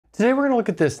Today we're going to look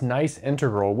at this nice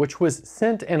integral which was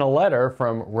sent in a letter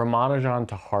from Ramanujan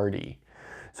to Hardy.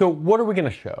 So what are we going to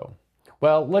show?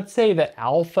 Well, let's say that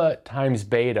alpha times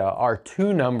beta are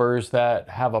two numbers that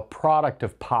have a product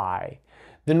of pi.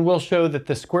 Then we'll show that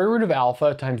the square root of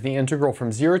alpha times the integral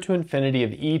from 0 to infinity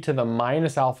of e to the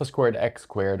minus alpha squared x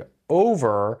squared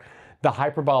over the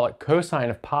hyperbolic cosine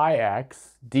of pi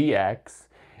x dx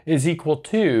is equal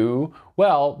to,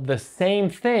 well, the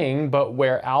same thing, but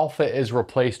where alpha is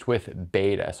replaced with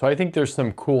beta. So I think there's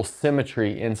some cool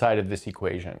symmetry inside of this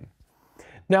equation.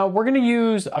 Now we're going to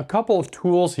use a couple of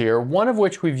tools here, one of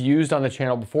which we've used on the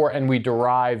channel before and we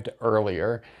derived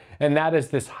earlier, and that is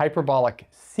this hyperbolic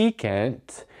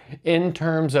secant in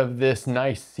terms of this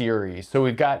nice series. So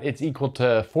we've got it's equal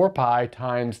to 4 pi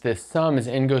times this sum as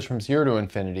n goes from 0 to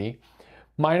infinity,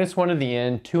 minus 1 to the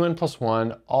n, 2n plus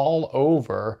 1, all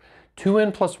over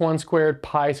 2n plus 1 squared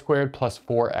pi squared plus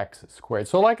 4x squared.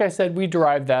 So like I said, we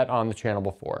derived that on the channel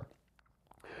before.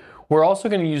 We're also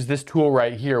going to use this tool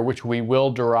right here, which we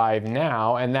will derive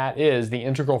now, and that is the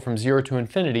integral from 0 to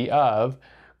infinity of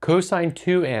cosine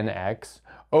 2nx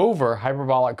over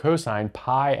hyperbolic cosine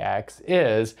pi x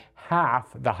is half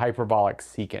the hyperbolic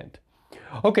secant.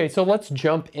 Okay, so let's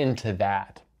jump into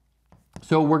that.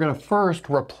 So we're going to first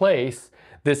replace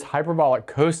this hyperbolic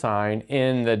cosine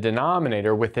in the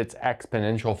denominator with its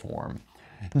exponential form.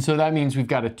 And so that means we've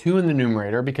got a 2 in the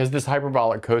numerator because this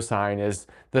hyperbolic cosine is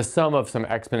the sum of some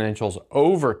exponentials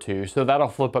over 2, so that'll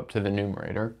flip up to the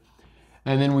numerator.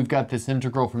 And then we've got this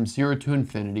integral from 0 to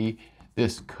infinity,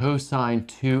 this cosine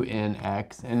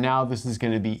 2nx, and now this is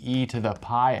going to be e to the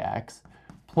pi x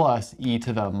plus e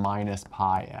to the minus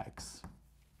pi x.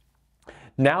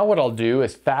 Now what I'll do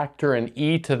is factor an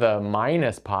e to the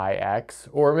minus pi x,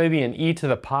 or maybe an e to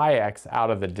the pi x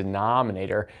out of the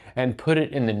denominator and put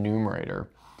it in the numerator.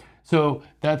 So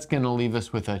that's going to leave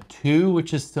us with a 2,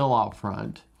 which is still out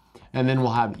front. And then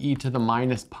we'll have e to the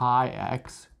minus pi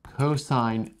x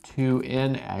cosine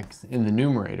 2nx in the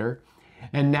numerator.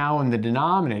 And now in the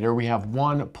denominator, we have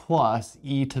 1 plus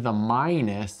e to the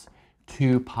minus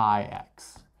 2 pi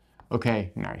x.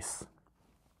 Okay, nice.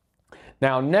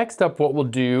 Now, next up, what we'll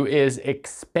do is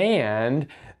expand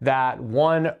that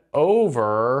 1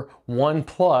 over 1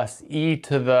 plus e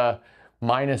to the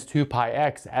minus 2 pi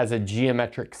x as a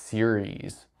geometric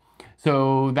series.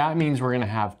 So that means we're going to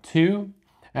have 2,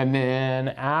 and then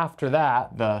after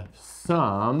that, the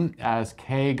sum as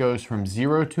k goes from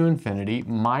 0 to infinity,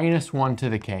 minus 1 to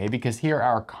the k, because here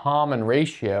our common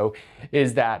ratio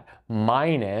is that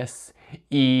minus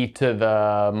e to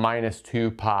the minus 2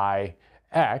 pi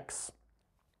x.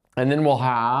 And then we'll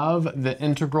have the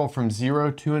integral from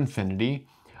 0 to infinity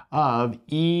of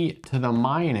e to the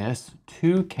minus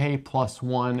 2k plus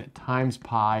 1 times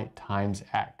pi times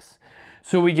x.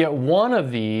 So we get one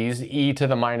of these e to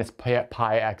the minus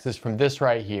pi x's from this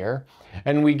right here,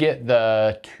 and we get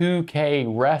the 2k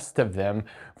rest of them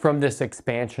from this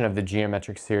expansion of the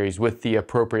geometric series with the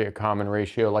appropriate common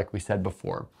ratio like we said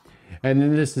before. And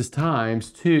then this is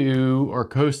times 2 or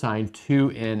cosine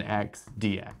 2nx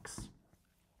dx.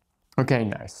 Okay,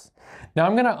 nice. Now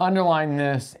I'm going to underline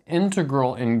this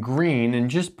integral in green and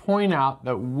just point out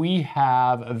that we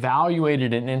have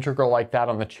evaluated an integral like that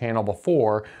on the channel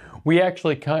before. We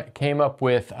actually came up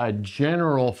with a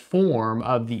general form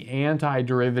of the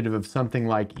antiderivative of something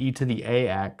like e to the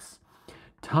ax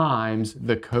times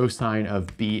the cosine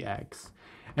of bx.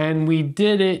 And we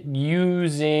did it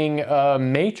using a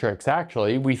matrix,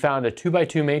 actually. We found a 2 by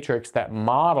 2 matrix that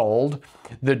modeled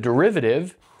the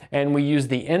derivative, and we used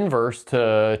the inverse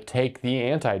to take the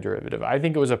antiderivative. I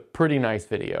think it was a pretty nice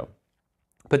video.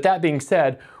 But that being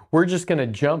said, we're just going to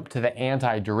jump to the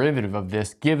antiderivative of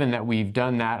this, given that we've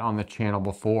done that on the channel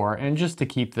before, and just to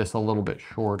keep this a little bit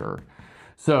shorter.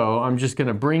 So I'm just going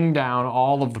to bring down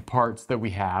all of the parts that we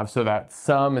have, so that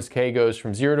sum as k goes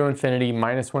from 0 to infinity,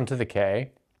 minus 1 to the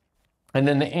k. And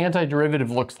then the antiderivative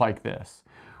looks like this.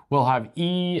 We'll have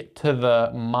e to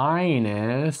the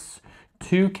minus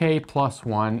 2k plus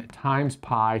 1 times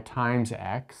pi times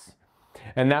x,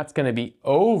 and that's going to be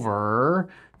over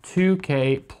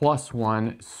 2k plus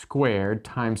 1 squared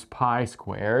times pi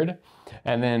squared,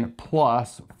 and then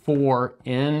plus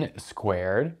 4n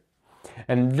squared.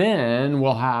 And then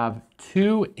we'll have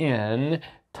 2n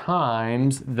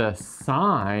times the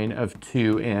sine of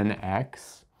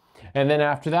 2nx, and then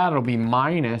after that it'll be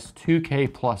minus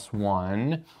 2k plus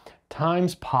 1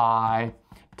 times pi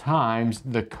times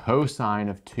the cosine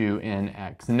of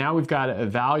 2nx. And now we've got to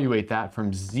evaluate that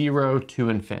from 0 to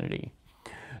infinity.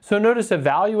 So notice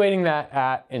evaluating that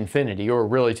at infinity, or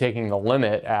really taking the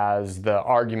limit as the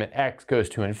argument x goes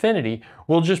to infinity,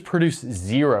 will just produce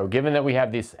 0, given that we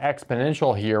have this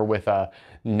exponential here with a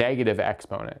negative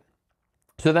exponent.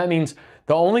 So that means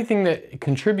the only thing that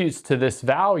contributes to this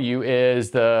value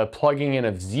is the plugging in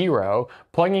of 0.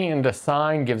 Plugging it into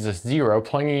sine gives us 0.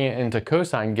 Plugging it into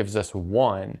cosine gives us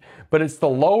 1. But it's the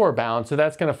lower bound, so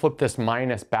that's going to flip this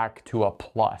minus back to a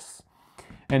plus.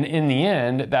 And in the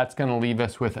end, that's going to leave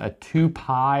us with a 2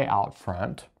 pi out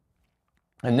front.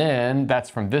 And then that's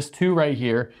from this 2 right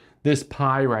here, this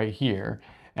pi right here,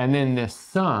 and then this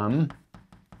sum,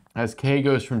 as k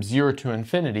goes from 0 to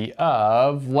infinity,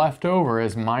 of left over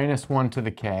is minus 1 to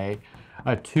the k,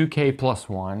 a 2k plus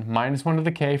 1, minus 1 to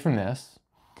the k from this,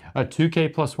 a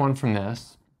 2k plus 1 from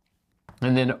this,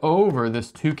 and then over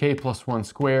this 2k plus 1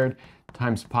 squared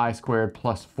times pi squared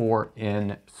plus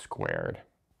 4n squared.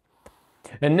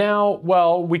 And now,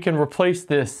 well, we can replace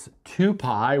this 2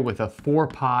 pi with a 4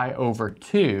 pi over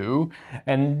 2,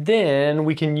 and then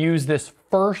we can use this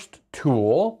first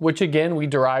tool, which again we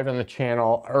derived on the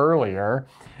channel earlier,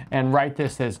 and write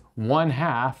this as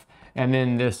 1/2, and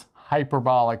then this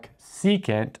hyperbolic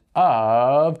secant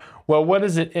of, well, what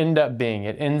does it end up being?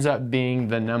 It ends up being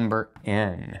the number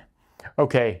n.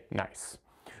 Okay, nice.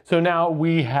 So now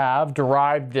we have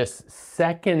derived this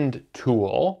second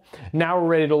tool. Now we're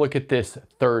ready to look at this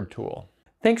third tool.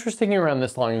 Thanks for sticking around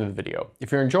this long into the video.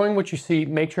 If you're enjoying what you see,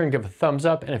 make sure and give a thumbs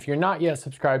up. And if you're not yet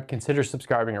subscribed, consider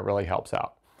subscribing. It really helps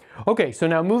out. Okay, so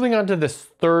now moving on to this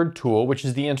third tool, which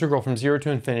is the integral from 0 to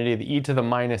infinity of the e to the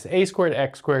minus a squared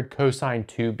x squared cosine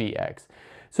 2bx.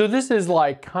 So this is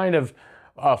like kind of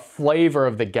a flavor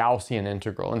of the Gaussian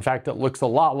integral. In fact, it looks a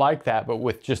lot like that, but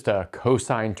with just a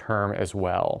cosine term as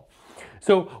well.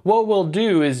 So what we'll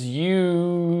do is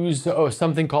use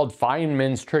something called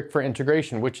Feynman's trick for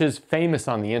integration, which is famous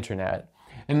on the internet.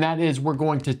 And that is, we're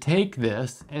going to take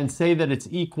this and say that it's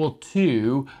equal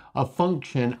to a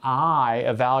function I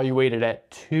evaluated at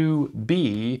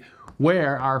 2b,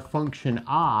 where our function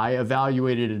I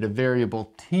evaluated at a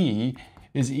variable t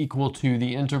is equal to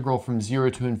the integral from 0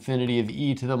 to infinity of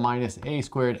e to the minus a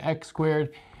squared x squared,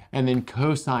 and then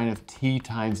cosine of t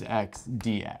times x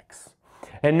dx.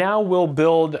 And now we'll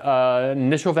build an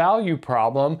initial value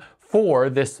problem for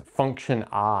this function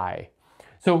I.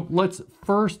 So let's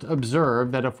first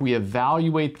observe that if we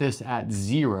evaluate this at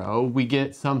 0, we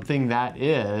get something that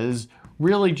is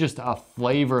really just a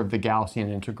flavor of the Gaussian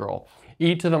integral,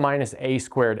 e to the minus a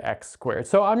squared x squared.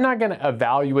 So I'm not going to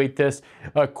evaluate this.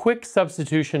 A quick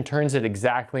substitution turns it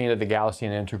exactly into the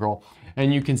Gaussian integral.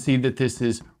 And you can see that this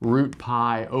is root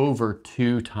pi over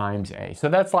 2 times a. So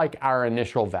that's like our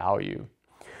initial value.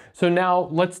 So now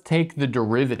let's take the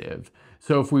derivative.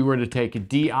 So if we were to take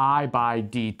di by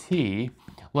dt,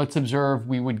 let's observe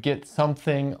we would get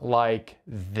something like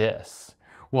this.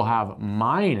 We'll have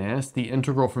minus the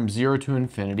integral from 0 to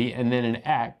infinity, and then an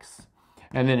x,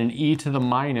 and then an e to the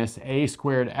minus a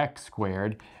squared x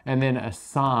squared, and then a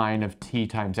sine of t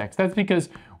times x. That's because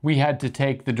we had to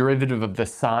take the derivative of the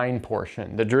sine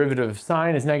portion. The derivative of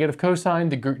sine is negative cosine.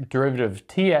 The derivative of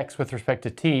tx with respect to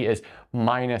t is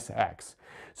minus x.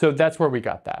 So that's where we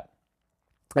got that.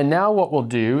 And now what we'll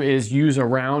do is use a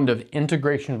round of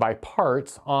integration by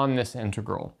parts on this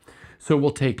integral. So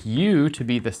we'll take u to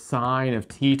be the sine of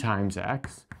t times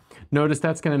x. Notice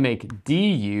that's going to make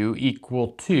du equal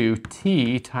to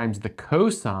t times the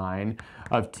cosine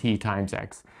of t times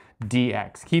x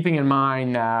dx. Keeping in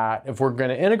mind that if we're going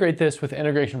to integrate this with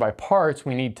integration by parts,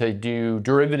 we need to do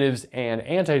derivatives and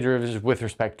antiderivatives with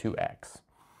respect to x.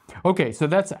 Okay, so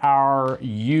that's our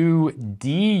u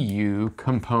du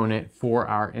component for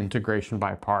our integration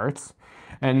by parts.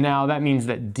 And now that means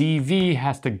that dv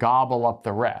has to gobble up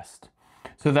the rest.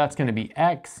 So that's going to be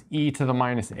x e to the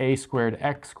minus a squared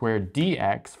x squared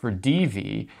dx for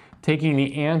dv. Taking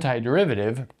the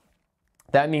antiderivative,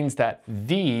 that means that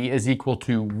v is equal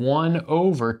to 1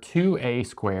 over 2a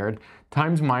squared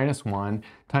times minus 1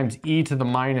 times e to the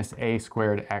minus a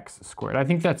squared x squared. I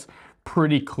think that's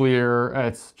pretty clear.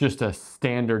 It's just a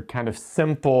standard kind of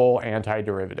simple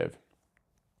antiderivative.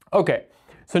 Okay,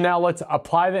 so now let's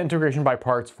apply the integration by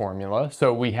parts formula.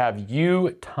 So we have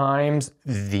u times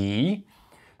v.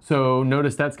 So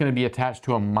notice that's going to be attached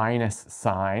to a minus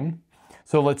sign.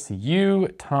 So let's see, u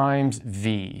times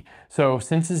v. So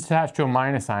since it's attached to a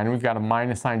minus sign, we've got a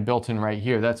minus sign built in right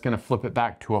here, that's going to flip it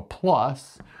back to a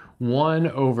plus 1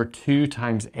 over 2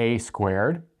 times a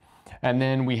squared. And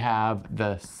then we have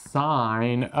the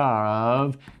sine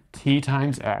of t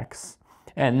times x,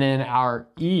 and then our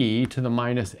e to the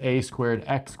minus a squared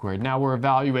x squared. Now we're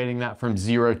evaluating that from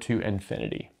 0 to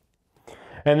infinity.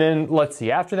 And then let's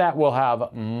see, after that we'll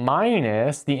have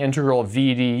minus the integral of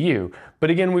v du. But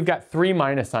again, we've got three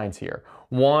minus signs here.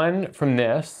 One from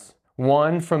this,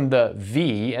 one from the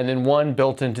v, and then one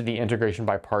built into the integration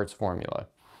by parts formula.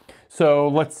 So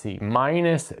let's see,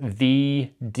 minus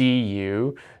v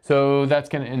du. So that's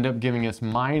going to end up giving us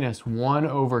minus 1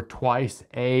 over twice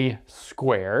a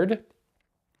squared.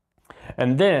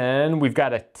 And then we've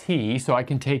got a t, so I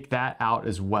can take that out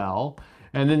as well.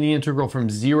 And then the integral from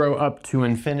 0 up to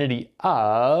infinity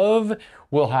of,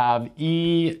 we'll have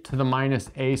e to the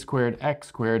minus a squared x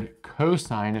squared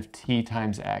cosine of t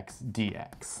times x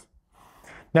dx.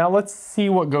 Now let's see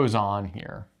what goes on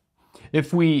here.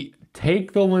 If we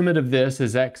take the limit of this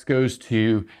as x goes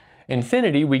to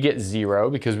infinity, we get 0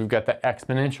 because we've got the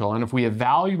exponential. And if we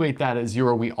evaluate that at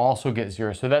 0, we also get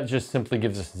 0. So that just simply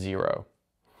gives us 0.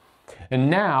 And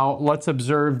now let's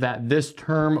observe that this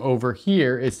term over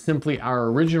here is simply our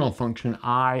original function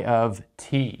I of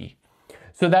t.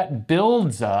 So that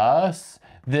builds us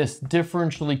this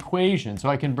differential equation. So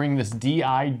I can bring this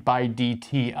di by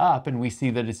dt up, and we see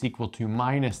that it's equal to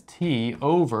minus t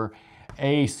over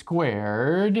a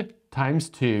squared times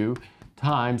 2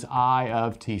 times I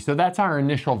of t. So that's our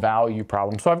initial value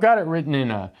problem. So I've got it written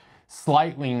in a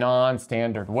slightly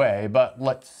non-standard way, but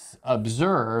let's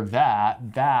observe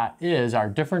that that is our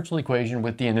differential equation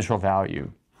with the initial value.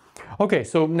 Okay,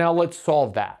 so now let's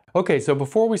solve that. Okay, so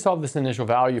before we solve this initial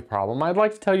value problem, I'd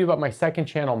like to tell you about my second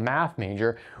channel math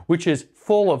major, which is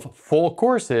full of full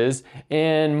courses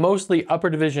in mostly upper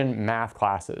division math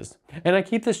classes. And I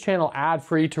keep this channel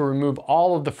ad-free to remove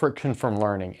all of the friction from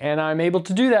learning. And I'm able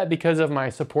to do that because of my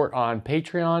support on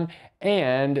Patreon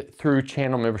and through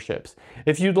channel memberships.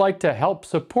 If you'd like to help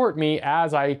support me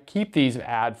as I keep these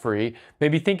ad-free,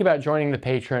 maybe think about joining the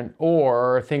Patreon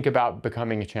or think about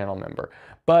becoming a channel member.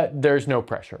 But there's no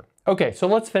pressure. Okay, so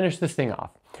let's finish this thing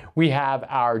off. We have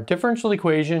our differential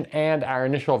equation and our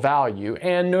initial value,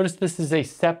 and notice this is a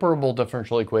separable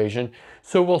differential equation,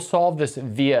 so we'll solve this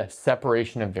via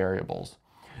separation of variables.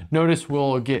 Notice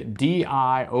we'll get di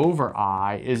over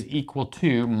I is equal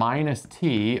to minus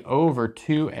t over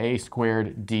 2a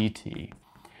squared dt.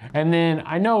 And then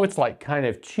I know it's like kind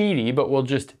of cheaty, but we'll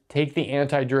just take the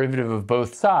antiderivative of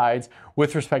both sides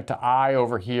with respect to I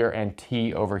over here and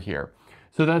t over here.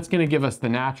 So that's going to give us the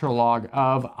natural log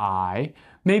of I.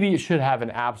 Maybe it should have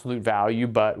an absolute value,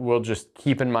 but we'll just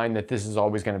keep in mind that this is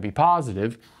always going to be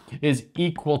positive, is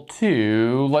equal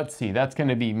to, let's see, that's going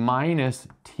to be minus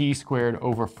t squared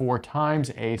over 4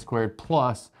 times a squared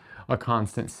plus a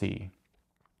constant c.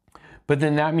 But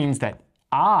then that means that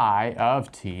I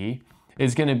of t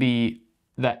is going to be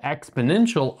the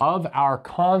exponential of our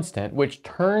constant, which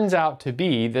turns out to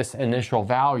be this initial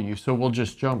value. So we'll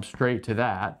just jump straight to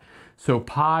that. So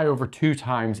pi over 2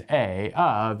 times a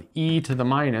of e to the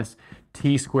minus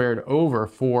t squared over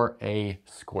 4a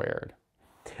squared.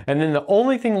 And then the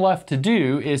only thing left to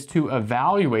do is to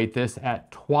evaluate this at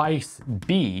twice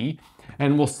b,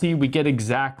 and we'll see we get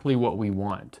exactly what we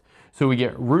want. So we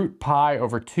get root pi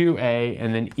over 2a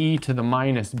and then e to the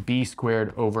minus b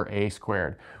squared over a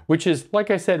squared, which is,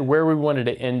 like I said, where we wanted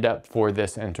to end up for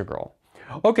this integral.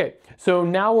 Okay, so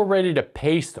now we're ready to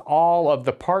paste all of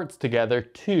the parts together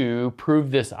to prove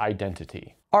this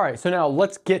identity. All right, so now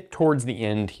let's get towards the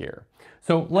end here.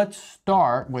 So let's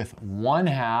start with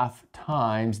 1/2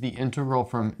 times the integral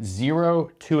from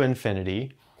 0 to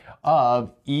infinity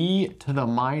of e to the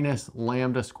minus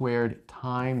lambda squared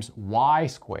times y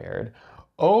squared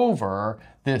over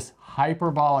this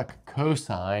hyperbolic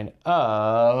cosine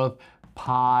of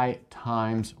pi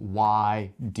times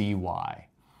y dy.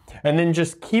 And then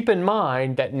just keep in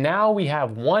mind that now we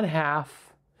have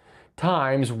 1/2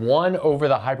 times 1 over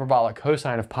the hyperbolic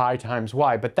cosine of pi times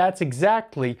y, but that's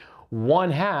exactly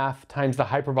 1/2 times the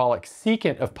hyperbolic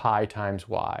secant of pi times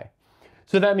y.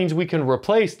 So that means we can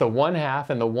replace the 1/2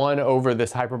 and the 1 over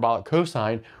this hyperbolic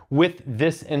cosine with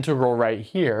this integral right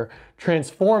here,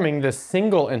 transforming this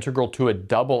single integral to a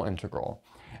double integral.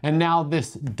 And now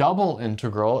this double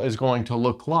integral is going to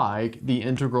look like the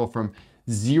integral from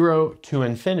 0 to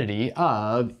infinity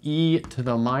of e to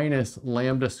the minus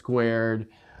lambda squared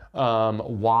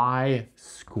y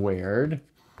squared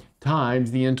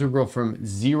times the integral from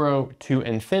 0 to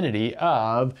infinity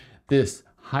of this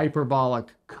hyperbolic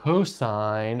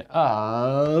cosine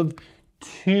of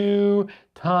 2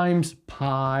 times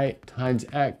pi times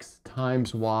x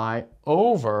times y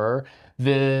over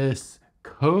this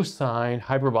cosine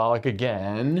hyperbolic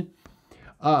again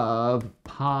of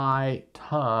pi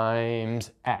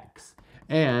times x.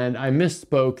 And I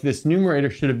misspoke, this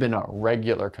numerator should have been a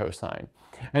regular cosine.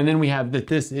 And then we have that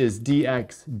this is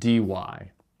dx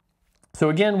dy. So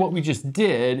again, what we just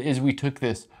did is we took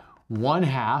this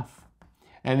 1/2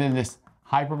 and then this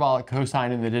hyperbolic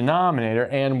cosine in the denominator,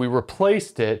 and we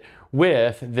replaced it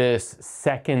with this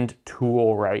second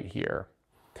tool right here.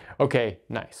 Okay,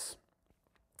 nice.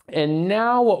 And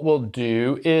now what we'll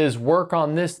do is work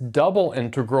on this double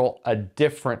integral a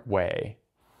different way.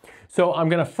 So I'm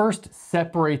going to first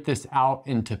separate this out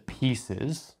into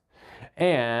pieces.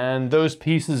 And those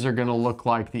pieces are going to look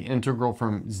like the integral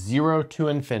from 0 to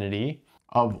infinity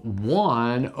of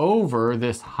 1 over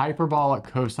this hyperbolic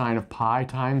cosine of pi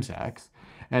times x.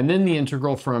 And then the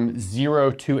integral from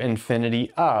 0 to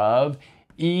infinity of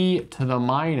e to the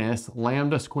minus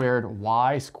lambda squared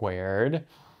y squared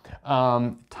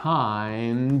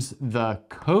times the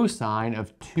cosine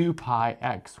of 2 pi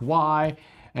xy.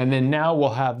 And then now we'll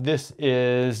have this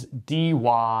is dy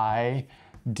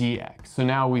dx. So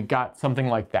now we've got something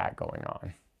like that going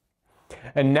on.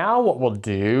 And now what we'll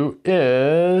do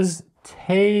is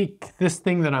take this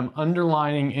thing that I'm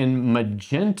underlining in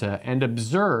magenta and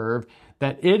observe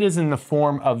that it is in the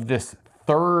form of this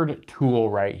third tool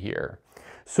right here.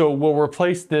 So we'll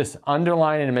replace this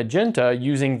underline in magenta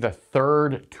using the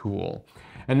third tool.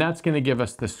 And that's going to give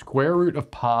us the square root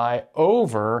of pi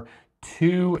over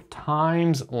 2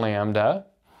 times lambda.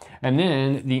 And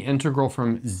then the integral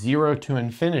from 0 to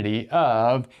infinity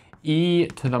of e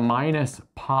to the minus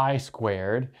pi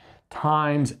squared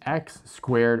times x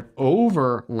squared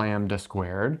over lambda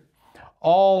squared,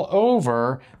 all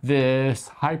over this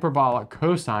hyperbolic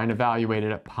cosine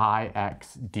evaluated at pi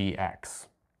x dx.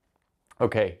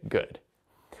 Okay, good.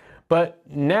 But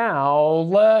now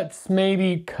let's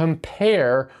maybe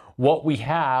compare what we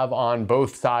have on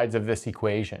both sides of this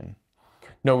equation.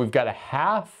 No, we've got a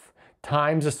 1/2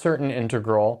 times a certain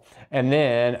integral, and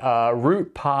then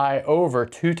root pi over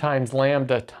 2 times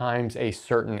lambda times a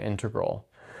certain integral.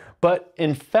 But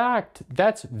in fact,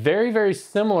 that's very, very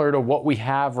similar to what we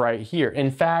have right here. In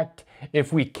fact,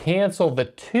 if we cancel the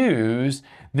 2's,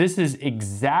 this is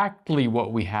exactly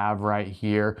what we have right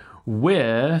here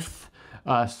with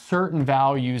certain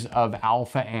values of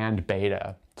alpha and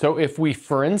beta. So if we,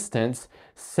 for instance,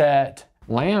 set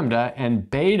lambda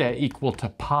and beta equal to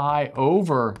pi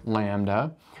over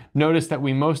lambda, notice that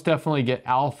we most definitely get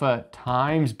alpha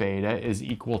times beta is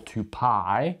equal to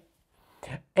pi.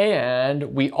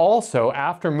 And we also,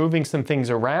 after moving some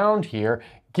things around here,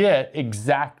 get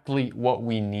exactly what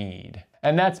we need.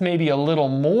 And that's maybe a little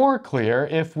more clear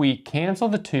if we cancel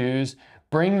the 2's,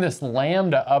 bring this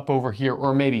lambda up over here,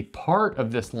 or maybe part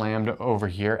of this lambda over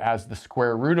here as the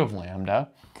square root of lambda.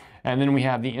 And then we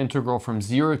have the integral from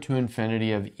 0 to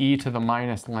infinity of e to the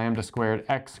minus lambda squared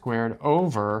x squared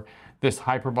over this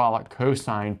hyperbolic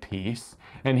cosine piece.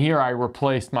 And here I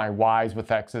replaced my y's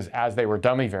with x's as they were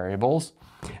dummy variables.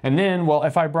 And then, well,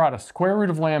 if I brought a square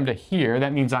root of lambda here,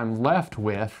 that means I'm left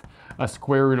with a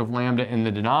square root of lambda in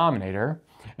the denominator.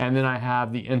 And then I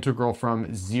have the integral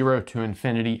from 0 to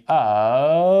infinity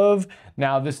of,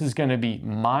 now this is going to be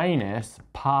minus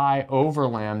pi over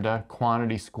lambda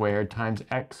quantity squared times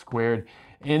x squared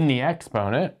in the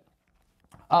exponent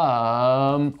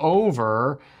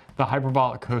over the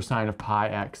hyperbolic cosine of pi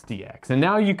x dx. And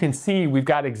now you can see we've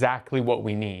got exactly what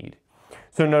we need.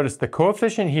 So notice the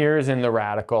coefficient here is in the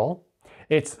radical.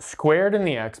 It's squared in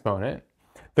the exponent.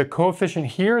 The coefficient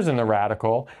here is in the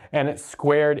radical, and it's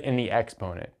squared in the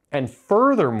exponent. And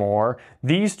furthermore,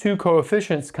 these two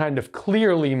coefficients kind of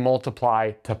clearly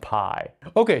multiply to pi.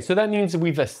 Okay, so that means that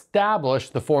we've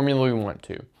established the formula we want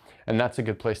to, and that's a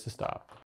good place to stop.